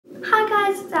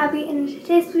Abby, and in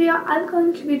today's video I'm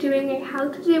going to be doing a how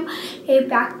to do a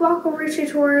back walkover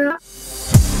tutorial.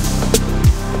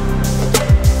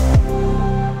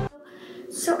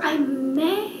 So I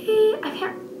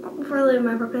can't really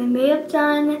remember, but I may have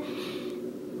done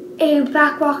a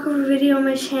back walkover video on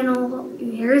my channel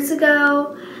years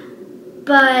ago,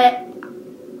 but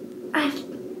I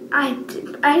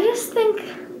just think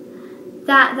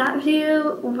that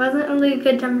video wasn't really a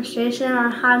good demonstration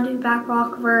on how to do back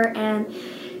walkover, and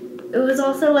it was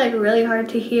also like really hard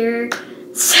to hear.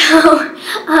 So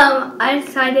I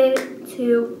decided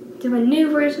to do a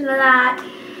new version of that.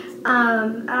 I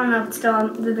don't know if it's still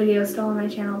on, the video is still on my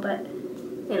channel, but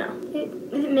you know,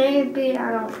 it may be,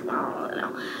 I don't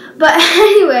know. But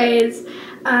anyways,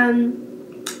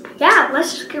 yeah,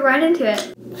 let's just get right into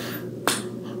it.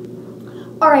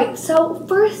 Alright, so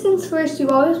first things first, you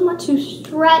always want to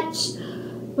stretch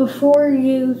before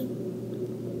you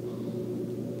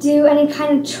do any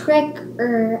kind of trick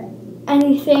or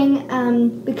anything,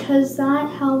 because that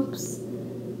helps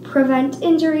prevent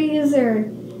injuries,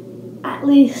 or at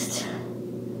least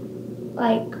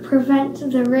like prevent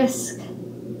the risk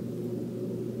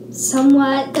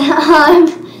somewhat.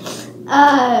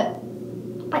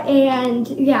 And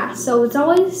yeah, so it's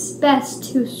always best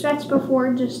to stretch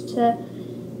before, just to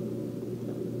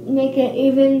make it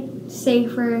even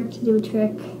safer to do a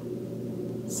trick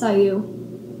so you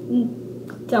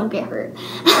don't get hurt.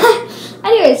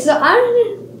 Anyway, so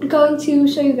I'm going to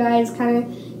show you guys kind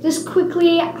of just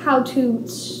quickly how to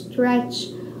stretch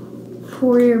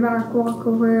for your back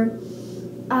walkover.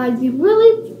 You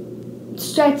really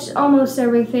stretch almost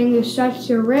everything. You stretch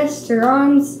your wrists, your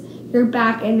arms, your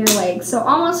back, and your legs. So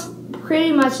almost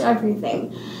pretty much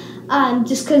everything.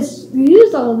 Just because you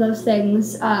use all of those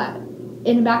things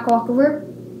in a back walkover.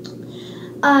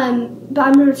 But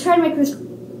I'm going to try to make this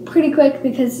pretty quick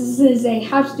because this is a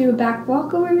how to do a back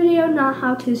walkover video, not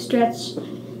how to stretch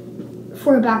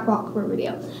for a back walkover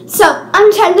video. So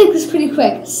I'm trying to make this pretty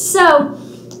quick. So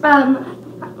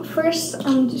first I'm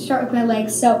going to start with my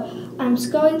legs. So I'm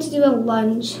just going to do a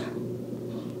lunge,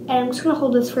 and I'm just going to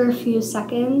hold this for a few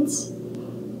seconds.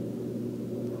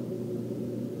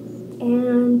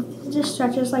 And it just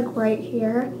stretches like right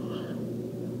here.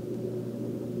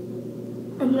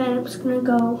 And then I'm just going to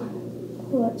go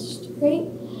pull it straight.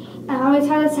 And I always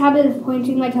have this habit of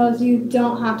pointing my toes. You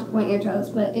don't have to point your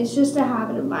toes, but it's just a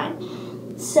habit of mine.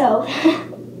 So,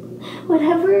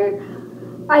 whenever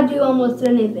I do almost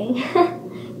anything,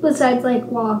 besides like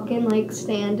walk and like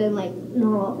stand and like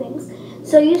normal things.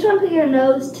 So you just want to put your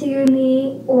nose to your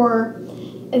knee, or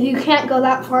if you can't go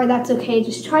that far, that's okay.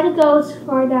 Just try to go as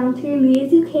far down to your knee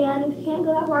as you can. If you can't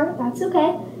go that far, that's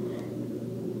okay.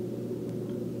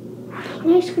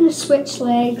 You're just going to switch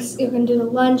legs. You're going to do the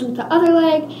lunge with the other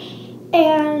leg,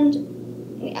 and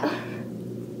yeah.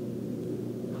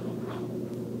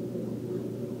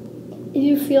 If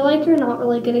you feel like you're not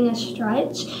really getting a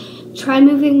stretch, try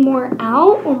moving more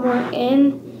out or more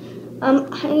in.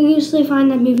 I usually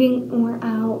find that moving more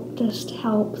out just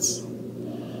helps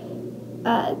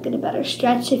get a better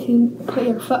stretch if you put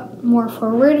your foot more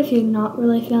forward, if you're not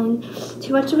really feeling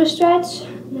too much of a stretch.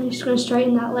 And then you're just going to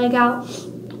straighten that leg out.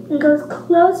 And go as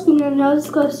close, bring your nose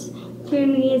as close to your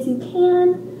knee as you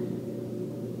can.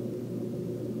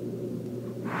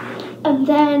 And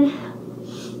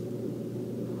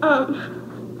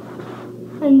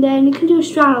then you can do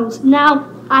straddles. Now,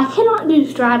 I cannot do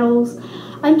straddles.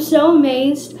 I'm so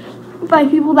amazed by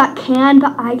people that can,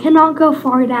 but I cannot go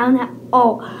far down at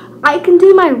all. I can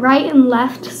do my right and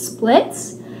left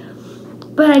splits,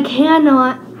 but I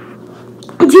cannot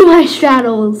do my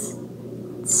straddles.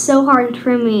 It's so hard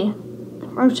for me.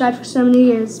 I've tried for so many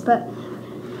years, but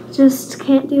just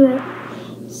can't do it.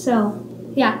 So,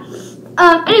 yeah.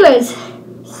 Anyways,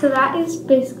 so that is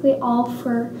basically all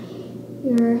for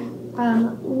your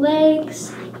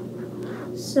legs.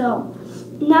 So,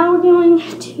 now we're going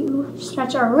to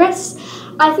stretch our wrists.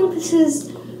 I think this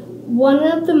is one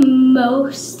of the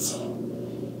most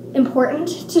important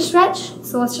to stretch.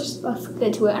 So let's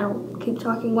get to it. I don't keep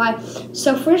talking why.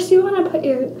 So first you want to put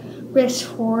your wrist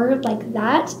forward like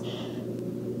that.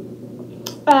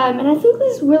 And I think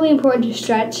this is really important to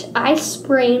stretch. I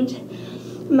sprained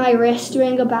my wrist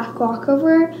doing a back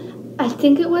walkover. I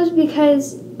think it was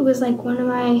because it was like one of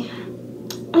my,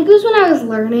 it was when I was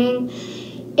learning,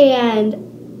 and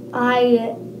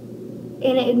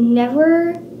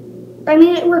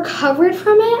it recovered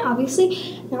from it,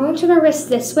 obviously. Now I'm going to turn my wrist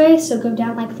this way, so go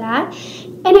down like that.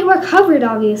 And it recovered,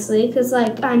 obviously, because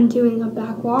like I'm doing a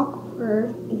back walk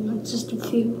for just a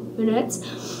few minutes.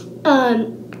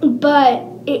 But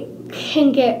it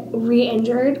can get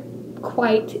re-injured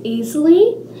quite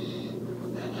easily.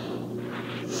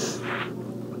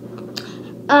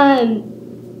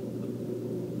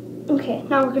 Okay,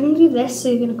 now we're going to do this. So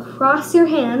you're going to cross your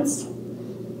hands,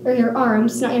 or your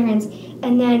arms, not your hands,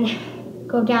 and then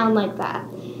go down like that.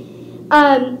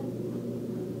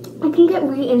 I can get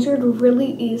re-injured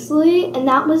really easily, and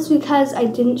that was because I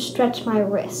didn't stretch my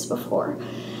wrists before.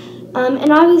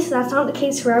 And obviously that's not the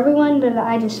case for everyone, but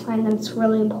I just find that it's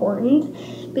really important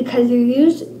because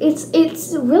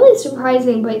it's really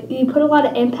surprising, but you put a lot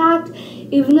of impact,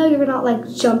 even though you're not like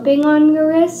jumping on your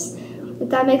wrists, if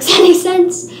that makes any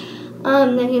sense.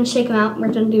 Then you're gonna shake them out. We're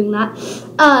done doing that.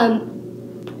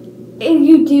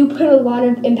 You do put a lot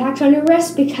of impact on your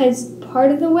wrist because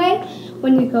part of the way,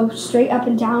 when you go straight up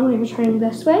and down when you're turning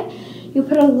this way, you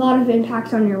put a lot of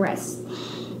impact on your wrist.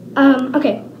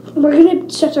 Okay, we're gonna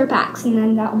stretch our backs and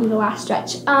then that will be the last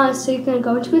stretch. So you're gonna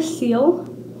go into a seal,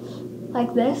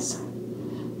 like this.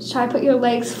 Just try to put your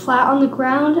legs flat on the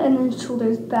ground and then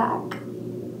shoulders back.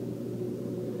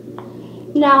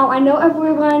 Now, I know a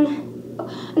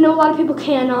lot of people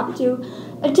cannot do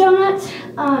a donut,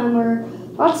 or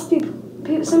lots of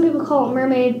people, some people call it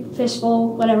mermaid,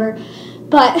 fishbowl, whatever.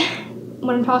 But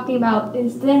what I'm talking about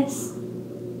is this.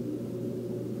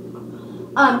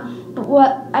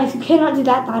 But if you cannot do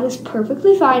that, that is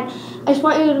perfectly fine. I just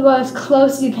want you to go as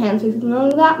close as you can. So if you can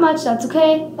only do that much, that's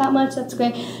okay. That much, that's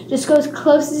okay. Just go as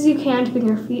close as you can to bring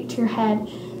your feet to your head.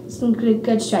 It's a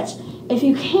good stretch. If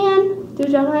you can do a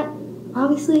donut,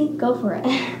 obviously go for it.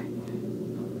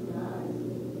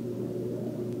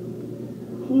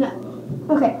 No.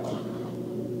 Okay.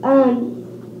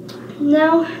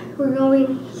 Now we're going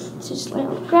to just lay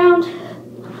on the ground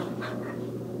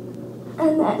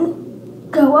and then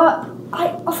go up.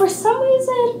 For some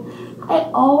reason, I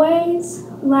always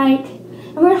like,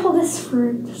 I'm going to hold this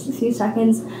for just a few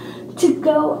seconds, to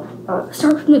go,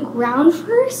 start from the ground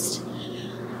first,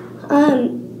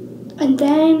 and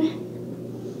then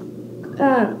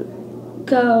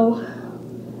go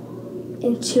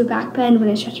into a back bend when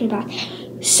I stretch my back.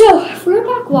 So, for a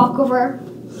back walkover,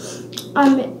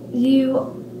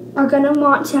 you are going to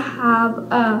want to have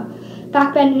a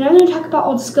back bend, and I'm going to talk about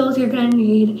all the skills you're going to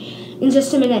need in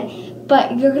just a minute,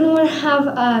 but you're going to want to have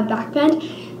a back bend.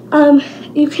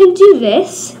 You can do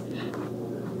this,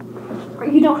 or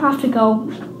you don't have to go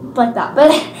like that,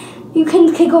 but you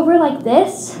can kick over like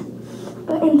this.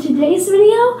 But in today's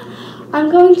video, I'm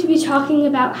going to be talking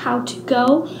about how to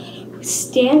go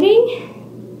standing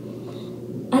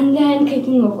and then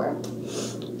kicking over.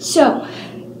 So,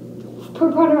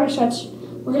 for part of our stretch,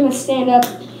 we're going to stand up,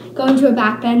 go into a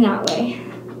back bend that way.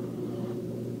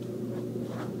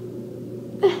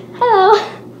 Hello.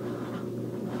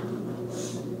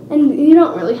 And you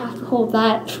don't really have to hold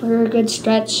that for a good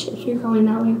stretch if you're going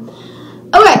that way.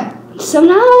 Okay, so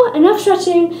now enough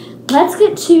stretching. Let's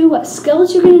get to what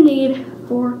skills you're going to need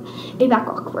for a back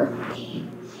walkover.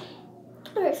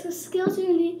 Alright, so skills you're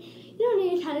going to need. You don't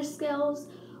need a ton of skills.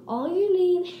 All you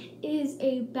need is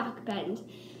a back bend.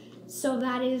 So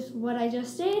that is what I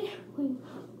just did.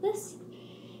 This,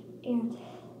 and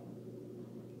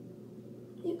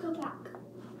you go back.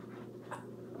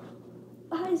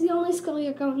 That is the only skill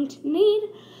you're going to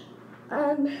need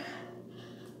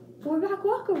for back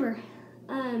walkover.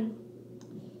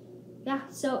 Yeah,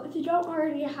 so if you don't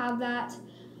already have that,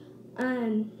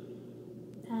 then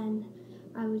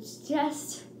I would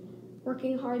suggest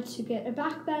working hard to get a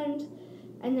back bend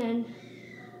and then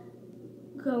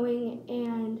going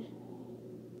and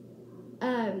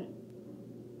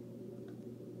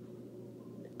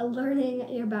learning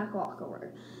your back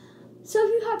walkover. So if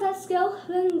you have that skill,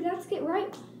 then let's get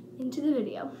right into the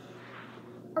video.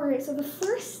 Alright, so the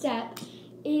first step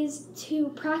is to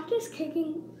practice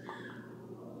kicking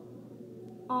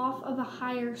off of a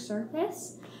higher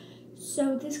surface.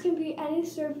 So this can be any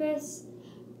surface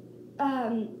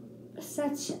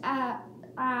such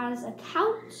as a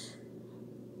couch.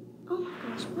 Oh my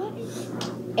gosh, what is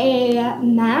a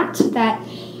mat that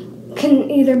can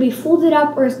either be folded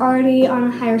up or is already on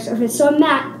a higher surface. So a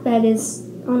mat that is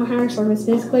on a higher surface,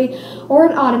 basically, or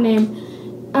an ottoman.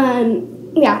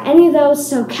 Yeah, any of those.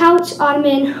 So couch,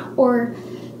 ottoman, or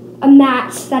a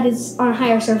mat that is on a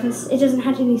higher surface. It doesn't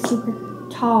have to be super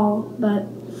tall, but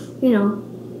you know,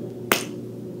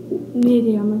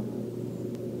 medium,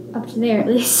 up to there at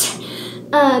least.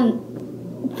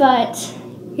 But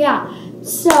yeah.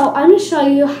 So I'm going to show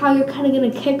you how you're kind of going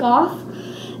to kick off.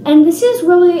 And this is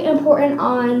really important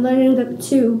on learning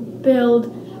to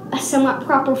build a somewhat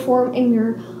proper form in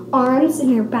your arms and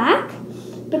your back.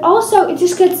 But also it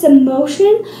just gets the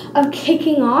motion of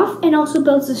kicking off and also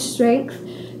builds the strength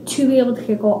to be able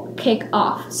to kick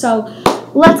off. So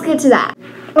let's get to that.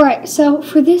 Alright, so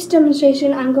for this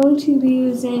demonstration I'm going to be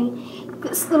using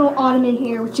this little ottoman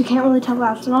here, which you can't really tell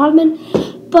that's an ottoman,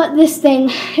 but this thing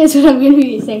is what I'm going to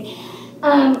be using.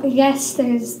 Yes,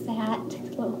 there's that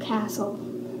little castle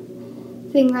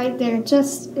thing right there.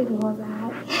 Just ignore that.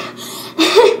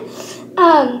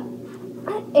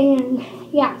 And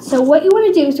yeah, so what you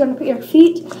want to do is you want to put your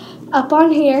feet up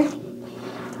on here,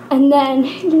 and then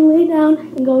you lay down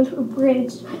and go into a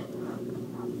bridge.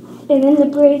 And in the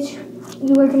bridge,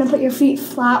 you are going to put your feet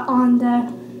flat on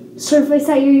the surface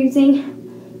that you're using,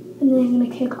 and then you're going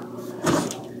to kick off.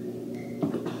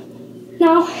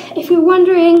 Now, if you're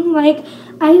wondering, like,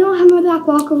 I don't have my back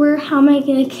walkover, how am I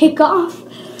going to kick off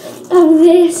of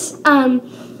this? And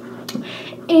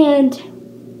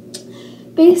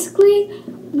basically,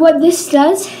 what this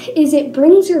does is it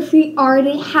brings your feet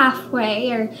already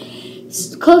halfway, or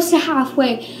close to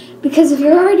halfway, because if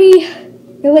your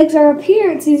legs are up here,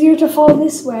 it's easier to fall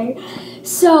this way.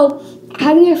 So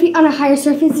having your feet on a higher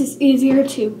surface is easier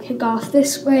to kick off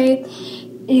this way.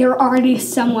 You're already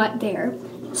somewhat there.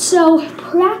 So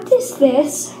practice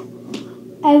this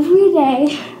every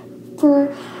day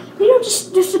for,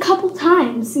 just a couple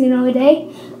times, a day,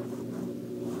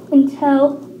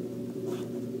 until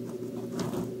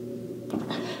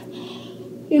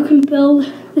you can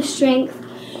build the strength,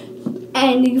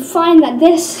 and you find that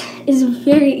this is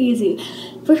very easy.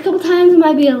 First couple times it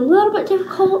might be a little bit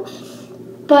difficult,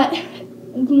 but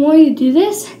the more you do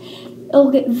this,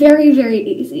 it'll get very, very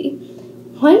easy.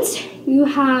 Once you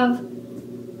have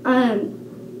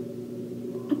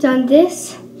done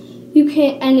this,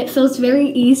 and it feels very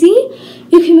easy,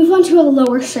 you can move on to a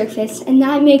lower surface, and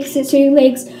that makes it so your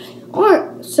legs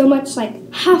aren't so much like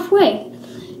halfway.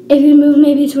 If you move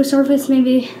maybe to a surface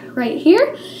maybe right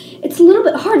here, it's a little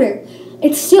bit harder.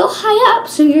 It's still high up,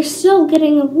 so you're still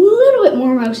getting a little bit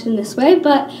more motion this way,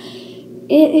 but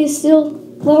it is still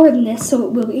lower than this, so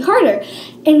it will be harder.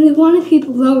 And we want to keep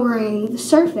lowering the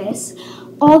surface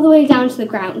all the way down to the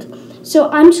ground. So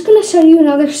I'm just going to show you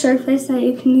another surface that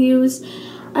you can use.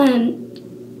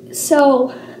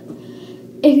 So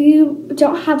if you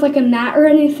don't have like a mat or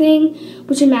anything,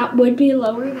 which a mat would be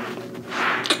lower,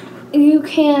 you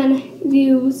can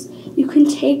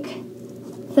take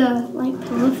the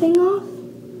pillow thing off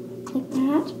like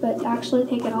that, but actually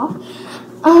take it off.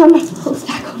 Let's pull this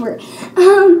back over.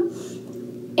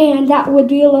 And that would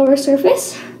be a lower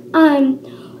surface.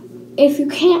 If you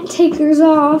can't take yours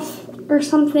off or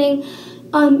something,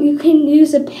 you can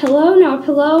use a pillow. Now a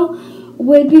pillow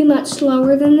would be much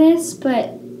lower than this,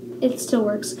 but it still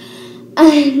works.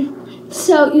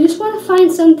 So you just want to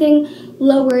find something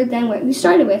lower than what you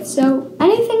started with. So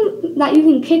anything that you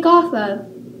can kick off of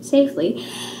safely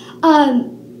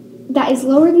that is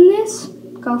lower than this,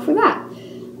 go for that.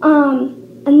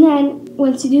 And then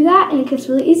once you do that and it gets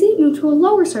really easy, move to a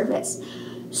lower surface.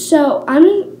 So I'm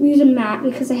going to use a mat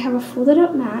because I have a folded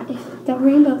up mat, that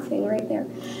rainbow thing right there.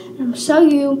 And I'm going to show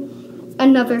you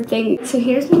another thing. So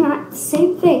here's the mat,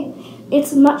 same thing.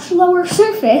 It's a much lower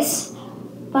surface,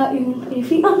 but you're going to put your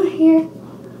feet on here,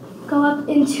 go up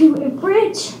into a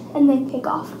bridge, and then kick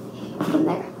off from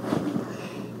there.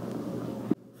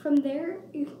 From there,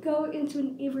 you can go into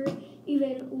an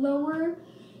even lower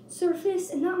surface,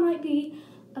 and that might be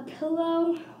a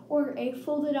pillow or a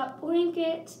folded up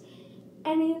blanket,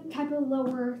 any type of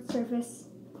lower surface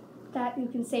that you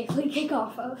can safely kick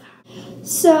off of.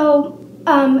 So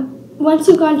once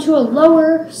you've gone to a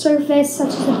lower surface, such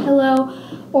as a pillow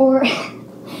or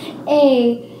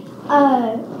a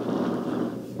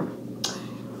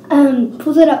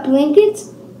folded up blanket,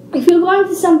 if you've gone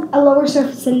to a lower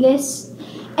surface than this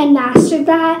and mastered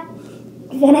that,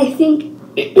 then I think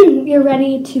you're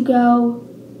ready to go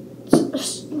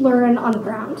learn on the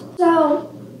ground. So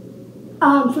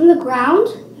from the ground,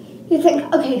 you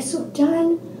think, okay, so I've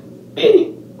done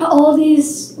all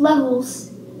these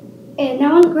levels, and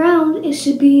now on the ground it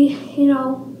should be,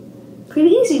 pretty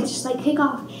easy, just like kick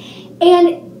off.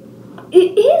 And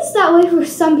it is that way for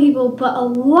some people,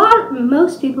 but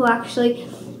most people actually,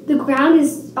 the ground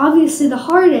is obviously the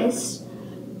hardest,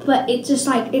 but it's just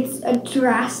it's a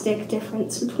drastic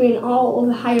difference between all of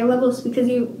the higher levels because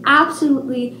you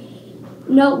absolutely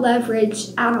no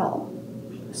leverage at all.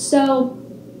 So,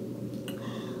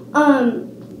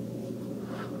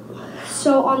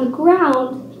 so on the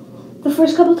ground, the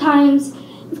first couple times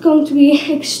it's going to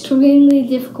be extremely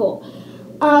difficult.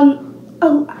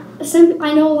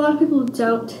 I know a lot of people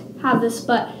don't have this,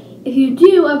 but if you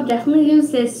do, I would definitely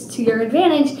use this to your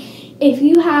advantage. If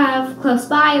you have close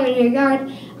by or in your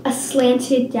yard a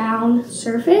slanted down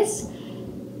surface,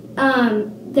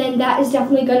 then that is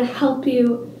definitely going to help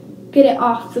you get it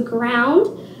off the ground,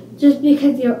 just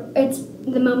because it's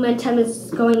the momentum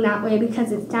is going that way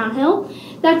because it's downhill,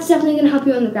 that's definitely going to help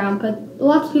you on the ground. But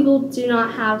lots of people do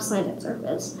not have slanted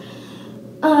surface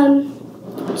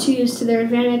to use to their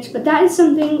advantage. But that is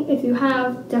something, if you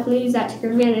have, definitely use that to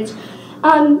your advantage.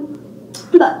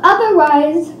 But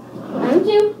otherwise, what I would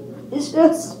do is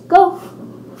just go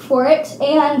for it,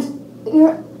 and you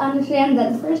understand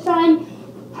that the first time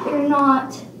you're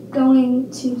not going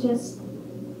to just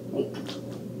like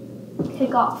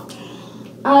kick off.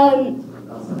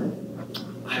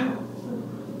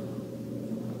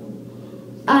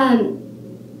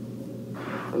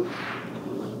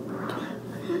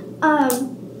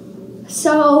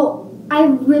 So I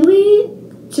really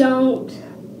don't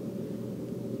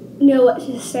know what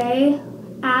to say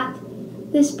at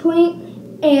this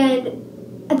point, and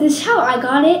this is how I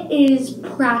got it, is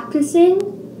practicing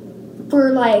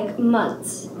for like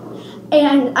months.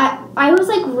 And I was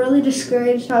like really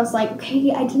discouraged. I was like,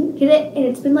 okay, I didn't get it, and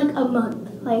it's been like a month.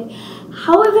 Like,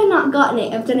 how have I not gotten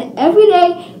it? I've done it every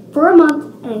day for a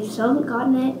month, and I still haven't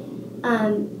gotten it.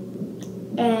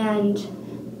 And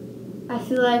I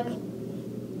feel like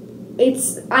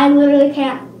I literally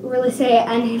can't really say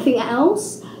anything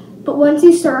else. But once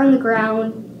you start on the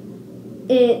ground,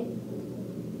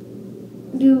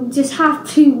 you just have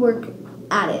to work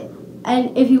at it.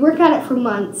 And if you work at it for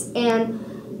months and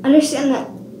understand that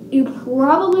you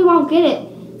probably won't get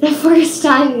it the first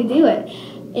time you do it.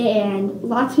 And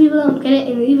lots of people don't get it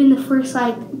in even the first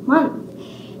like month.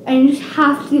 And you just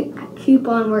have to keep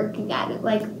on working at it.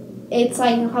 Like, it's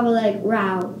like, you're probably like,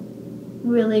 wow,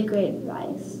 really great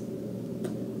advice.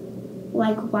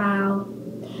 Like, wow.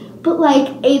 But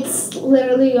like, it's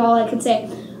literally all I can say.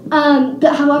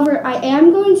 But however, I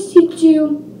am going to teach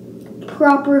you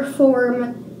proper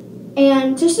form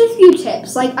and just a few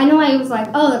tips. Like, I know I was like,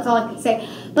 oh, that's all I can say.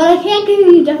 But I can give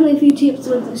you definitely a few tips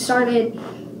once you started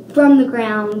from the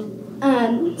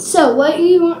ground. So what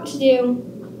you want to do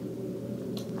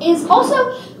is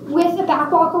also with a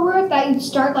back walkover that you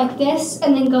start like this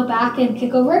and then go back and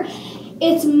kick over.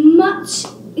 It's much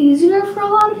easier for a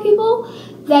lot of people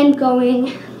than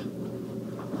going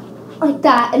like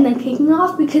that and then kicking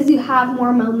off because you have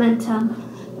more momentum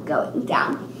going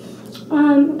down.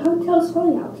 Ponytail's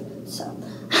falling out, so.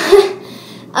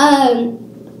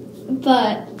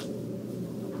 But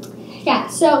yeah,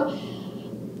 so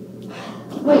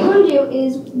what you want to do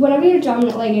is whatever your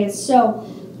dominant leg is, so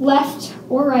left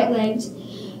or right legs.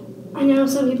 I know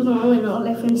some people don't really know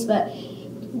the difference, but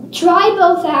try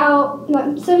both out.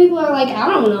 Some people are like, I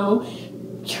don't know.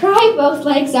 Try both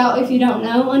legs out if you don't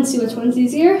know and see which one's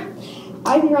easier.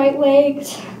 I'm right-legged.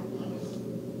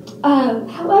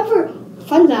 However,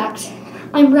 fun fact,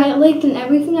 I'm right-legged in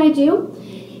everything I do,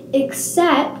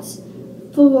 except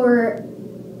for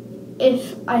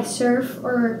if I surf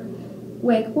or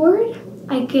wakeboard,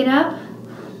 I get up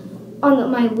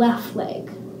on my left leg.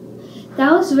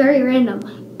 That was very random.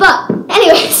 But,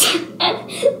 anyways,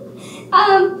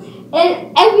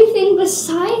 and everything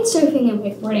besides surfing and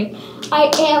wakeboarding, I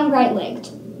am right-legged.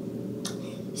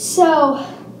 So,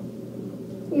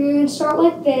 you're going to start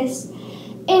like this,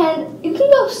 and you can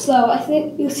go slow. I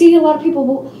think you'll see a lot of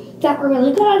people that are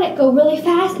really good at it go really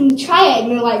fast, and you try it,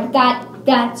 and you're like, that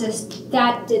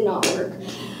did not work.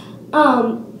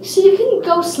 So you can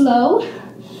go slow.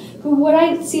 What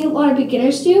I see a lot of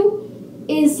beginners do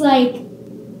is like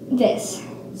this.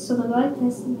 So they'll go like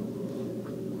this, and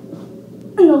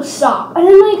they'll stop. And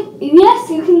then like, yes,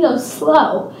 you can go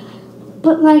slow,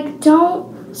 but like,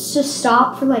 don't just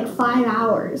stop for like 5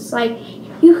 hours. Like,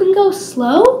 you can go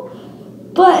slow,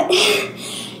 but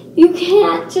you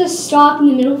can't just stop in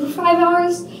the middle for 5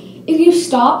 hours. If you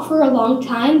stop for a long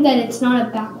time, then it's not a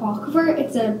back walkover,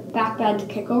 it's a back bend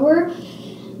kick over,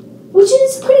 which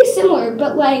is pretty similar,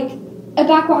 but like a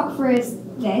back walkover is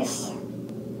this.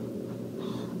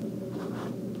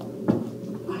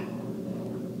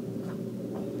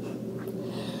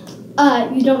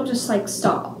 You don't just like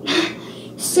stop.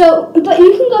 So, but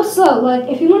you can go slow. Like,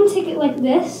 if you want to take it like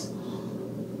this,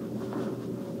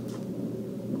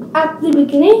 at the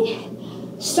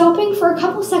beginning, stopping for a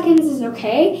couple seconds is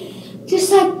okay.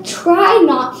 Just like, try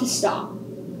not to stop,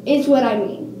 is what I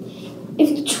mean. If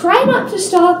you try not to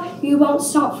stop, you won't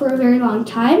stop for a very long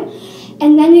time,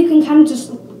 and then you can kind of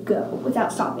just go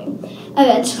without stopping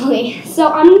eventually. So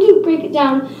I'm going to break it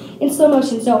down in slow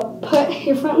motion. So put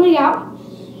your front leg out,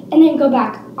 and then go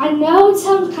back. I know it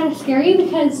sounds kind of scary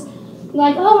because,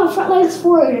 like, oh, my front leg's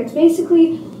forward. It's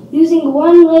basically using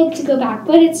one leg to go back,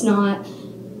 but it's not.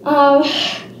 I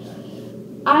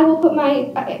will put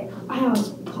I always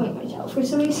point my toe for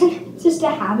some reason. It's just a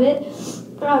habit.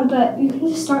 But you can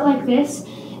just start like this,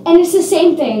 And it's the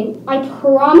same thing. I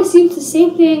promise you it's the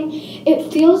same thing.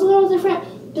 It feels a little different,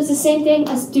 but it's the same thing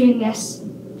as doing this.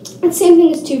 It's the same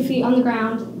thing as 2 feet on the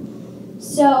ground.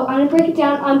 So I'm going to break it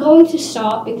down. I'm going to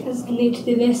stop because I need to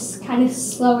do this kind of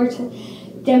slower to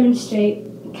demonstrate,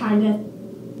 kind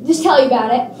of just tell you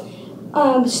about it.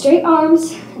 Straight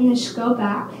arms and then just go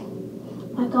back,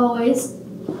 like always.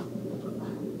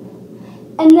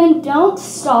 And then don't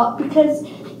stop, because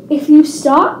if you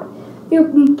stop, you're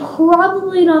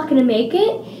probably not going to make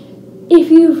it. If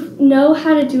you know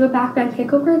how to do a back bend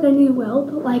kickover, then you will.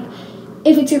 But like,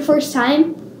 if it's your first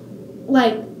time,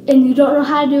 like, and you don't know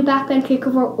how to do a back bend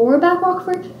kickover or a back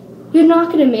walkover, you're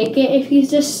not going to make it if you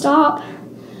just stop.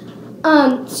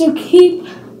 So keep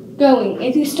going.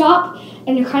 If you stop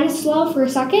and you're kind of slow for a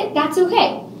second, that's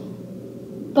okay.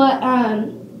 But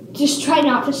just try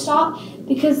not to stop,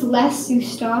 because the less you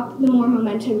stop, the more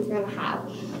momentum you're going to have.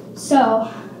 So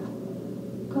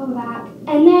go back.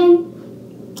 And then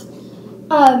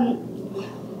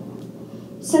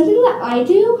something that I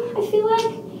do, I feel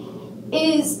like,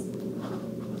 is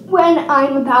when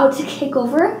I'm about to kick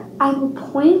over, I will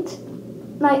point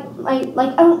I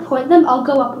don't point them, I'll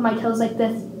go up on my toes like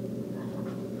this.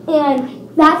 And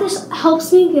that just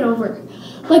helps me get over.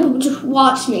 Like, just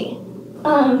watch me.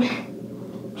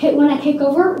 When I kick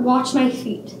over, watch my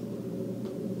feet.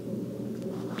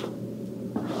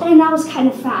 And that was kind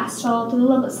of fast, so I'll do a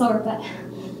little bit slower, but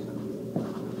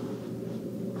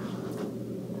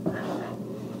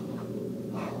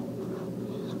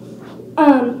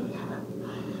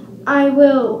I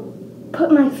will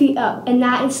put my feet up, and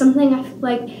that is something I feel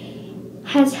like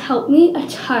has helped me a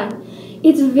ton.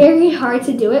 It's very hard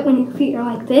to do it when your feet are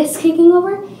like this, kicking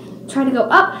over. Try to go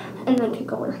up and then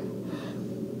kick over.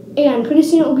 And pretty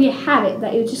soon it will be a habit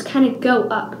that you just kind of go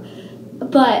up.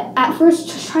 But at first,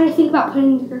 just try to think about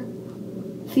putting your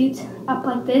feet up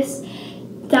like this.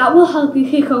 That will help you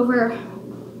kick over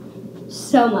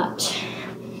so much.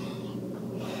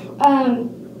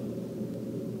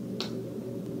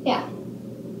 Yeah.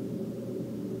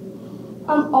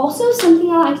 Also, something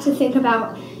I like to think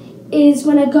about is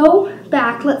when I go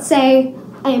back, let's say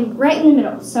I am right in the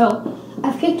middle. So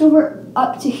I've kicked over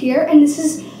up to here, and this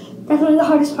is definitely the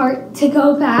hardest part, to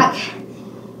go back.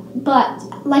 But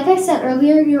like I said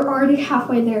earlier, you're already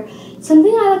halfway there.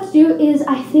 Something I like to do is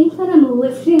I think that I'm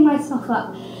lifting myself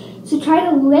up. So try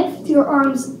to lift your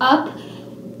arms up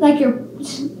like you're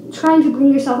trying to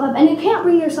bring yourself up. And you can't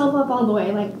bring yourself up all the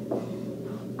way. Like,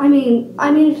 I mean,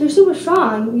 if you're super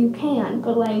strong, you can.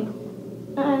 But like,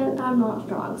 I'm not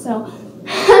strong, so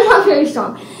I'm not very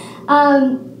strong.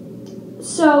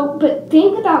 But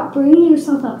think about bringing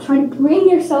yourself up. Try to bring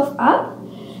yourself up,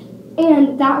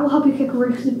 and that will help you kick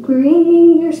over. Because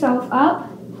bringing yourself up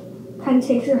kind of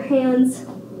takes your hands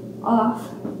off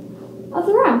of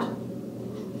the ground.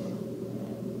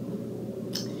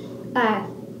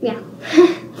 Yeah.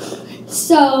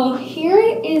 So here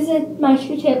is my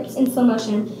 2 tips in slow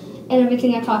motion and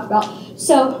everything I talked about.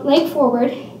 So leg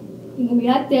forward. You can be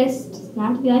like this. It doesn't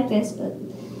have to be like this, but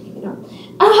you know.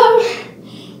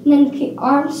 And then keep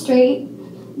arms straight.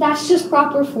 That's just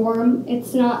proper form.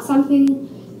 It's not something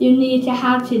you need to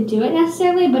have to do it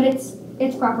necessarily, but it's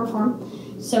proper form.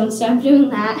 So instead of doing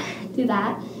that, do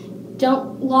that.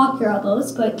 Don't lock your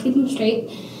elbows, but keep them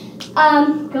straight.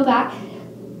 Go back.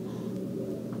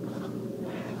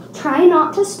 Try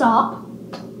not to stop.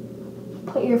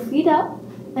 Put your feet up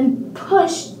and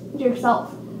push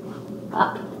yourself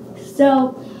up.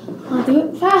 So I'll do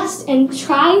it fast and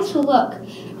try to look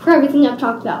for everything I've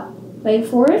talked about. Leg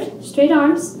forward, straight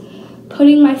arms,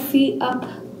 putting my feet up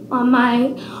on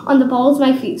the balls of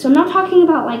my feet. So I'm not talking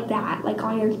about like that, like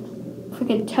on your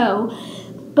freaking toe,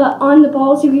 but on the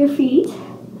balls of your feet.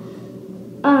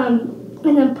 And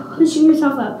then pushing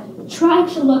yourself up. Try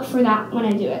to look for that when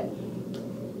I do it.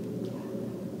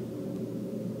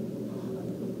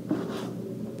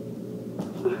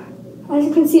 As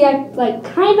you can see, I like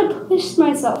kind of pushed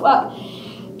myself up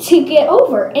to get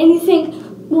over. And you think,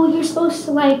 well, you're supposed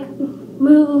to like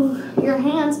move your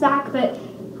hands back, but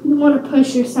you want to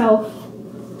push yourself,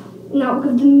 not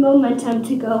give the momentum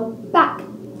to go back.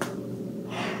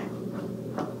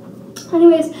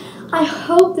 Anyways, I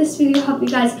hope this video helped you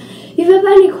guys. If you have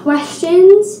any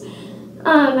questions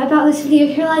about this video,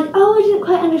 if you're like, oh, I didn't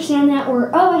quite understand that,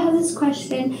 or oh, I have this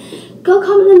question, go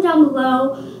comment them down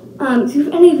below. If you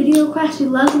have any video requests, we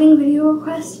love getting video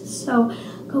requests, so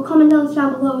go comment those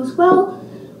down below as well.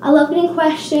 I love getting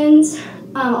questions.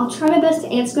 I'll try my best to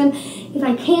answer them if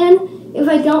I can. If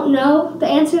I don't know the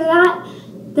answer to that,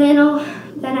 then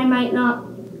I might not,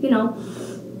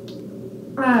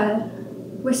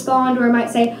 respond, or I might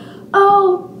say,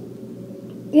 oh,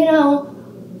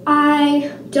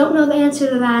 I don't know the answer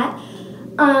to that,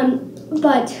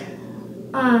 but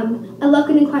I love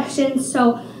getting questions,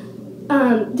 so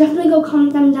definitely go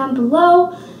comment them down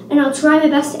below, and I'll try my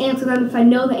best to answer them if I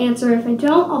know the answer. If I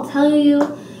don't, I'll tell you.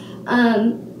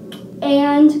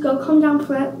 And go comment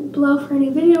down below for any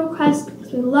video requests,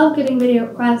 because we love getting video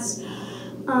requests.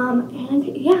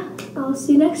 And yeah, I'll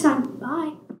see you next time.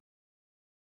 Bye.